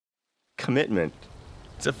Commitment.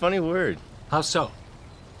 It's a funny word. How so?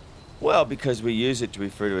 Well, because we use it to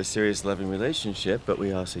refer to a serious, loving relationship, but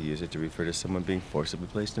we also use it to refer to someone being forcibly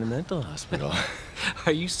placed in a mental hospital.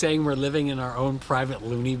 Are you saying we're living in our own private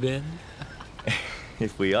loony bin?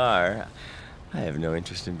 If we are, I have no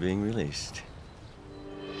interest in being released.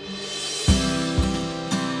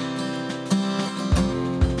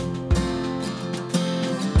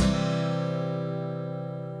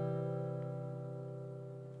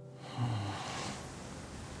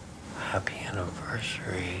 Happy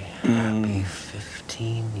anniversary. Happy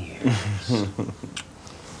 15 years.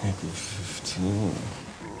 Happy 15.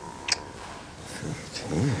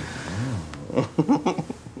 15.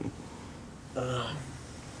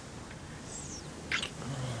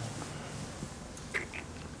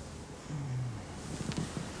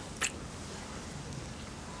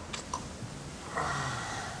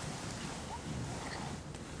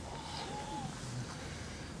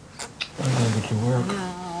 I gotta get to work.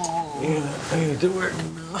 Yeah, I gotta do work.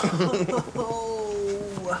 No.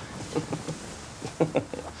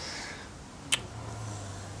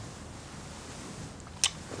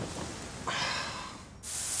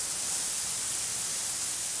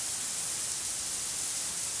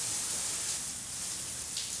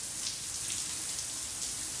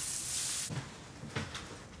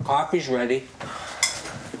 Coffee's ready.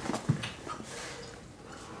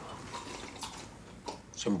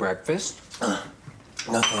 Some breakfast?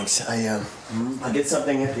 No, thanks. I'll get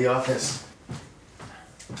something at the office.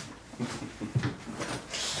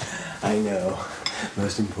 I know.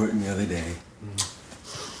 Most important the other day.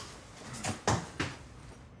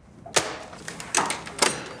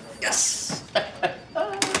 Yes!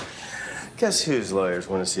 Guess whose lawyers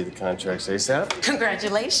want to see the contracts ASAP?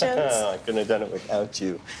 Congratulations. I couldn't have done it without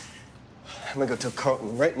you. I'm gonna go tell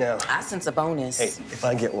Carlton right now. I sense a bonus. Hey, if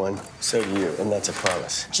I get one, so do you, and that's a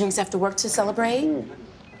promise. Drinks after work to celebrate?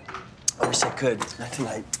 I wish I could. Not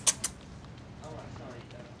tonight.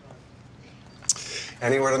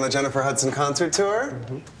 Any word on the Jennifer Hudson concert tour?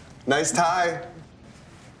 Mm-hmm. Nice tie.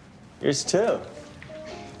 Yours too.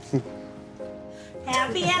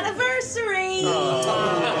 Happy anniversary!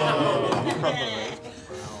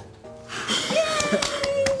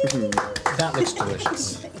 That looks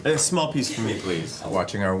delicious. A small piece for me, please.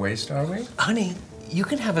 Watching our waist, are we? Honey, you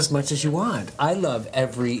can have as much as you want. I love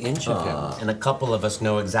every inch of him. And a couple of us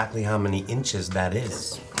know exactly how many inches that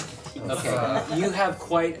is. Okay, you have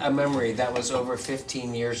quite a memory. That was over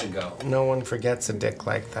 15 years ago. No one forgets a dick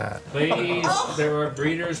like that. Please, there are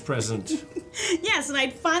breeders present. Yes, and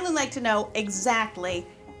I'd finally like to know exactly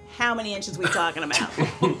how many inches we're talking about.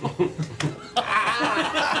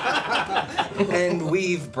 And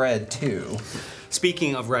we've bred too.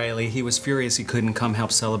 Speaking of Riley, he was furious he couldn't come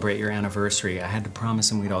help celebrate your anniversary. I had to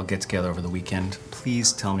promise him we'd all get together over the weekend.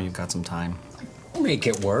 Please tell me you've got some time. We'll make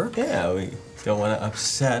it work. Yeah, we don't want to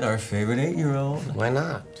upset our favorite 8-year-old. Why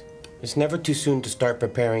not? It's never too soon to start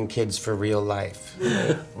preparing kids for real life.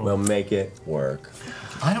 We'll make it work.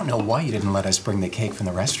 I don't know why you didn't let us bring the cake from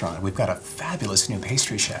the restaurant. We've got a fabulous new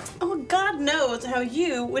pastry chef. Oh, God knows how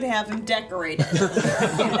you would have him decorated.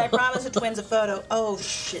 And I promised the twins a photo. Oh,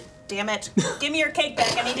 shit. Damn it. Give me your cake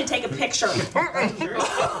back. I need to take a picture.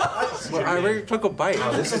 Well, I already took a bite.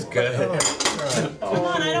 Oh, this is good. Come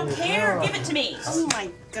on, I don't care. Give it to me. Oh, my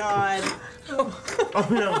God. Oh,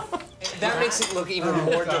 no. That makes it look even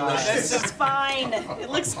more delicious. This is fine. It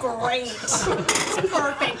looks great. It's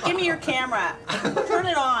perfect. Give me your camera. Turn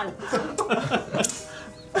it on.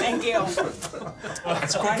 Thank you.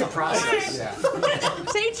 It's quite a process. Yeah.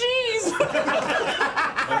 Say cheese.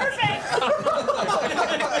 Perfect.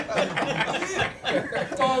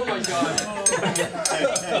 Oh my God.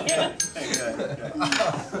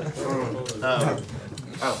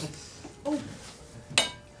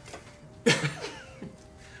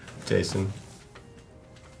 Jason,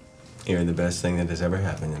 you're the best thing that has ever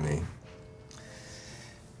happened to me.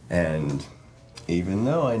 And even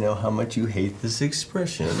though I know how much you hate this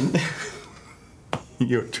expression,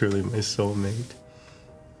 you're truly my soulmate.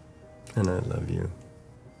 And I love you.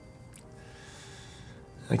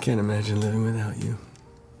 I can't imagine living without you.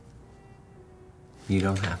 You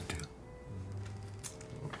don't have to.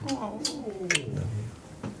 Oh. Love you.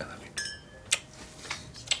 I love you.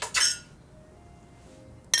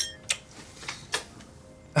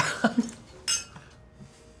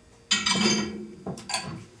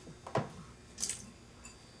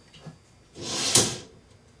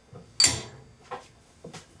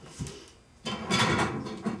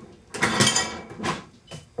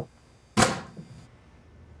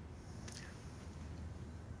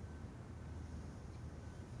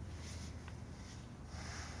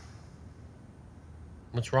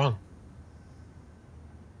 What's wrong?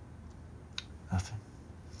 Nothing.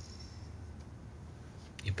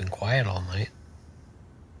 You've been quiet all night.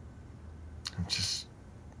 I'm just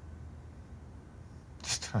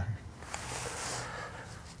tired.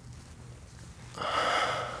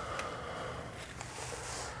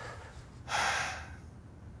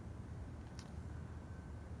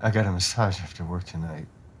 I got a massage after work tonight.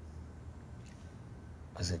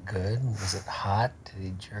 Was it good? Was it hot? Did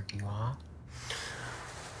he jerk you off?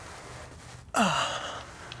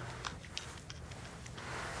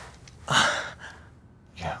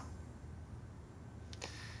 Yeah.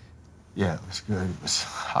 Yeah, it was good. It was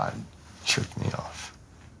hot. It jerked me off.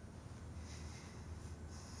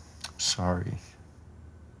 I'm sorry.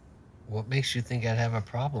 What makes you think I'd have a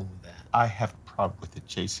problem with that? I have a problem with it,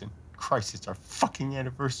 Jason. Christ, it's our fucking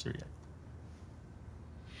anniversary.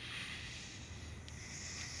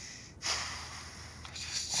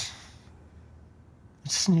 I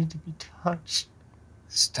just need to be touched.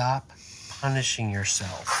 Stop punishing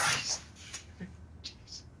yourself.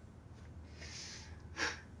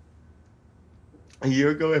 A year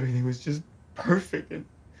ago, everything was just perfect, and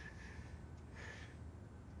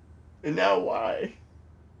now why?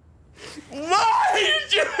 Why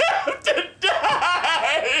did you have to die?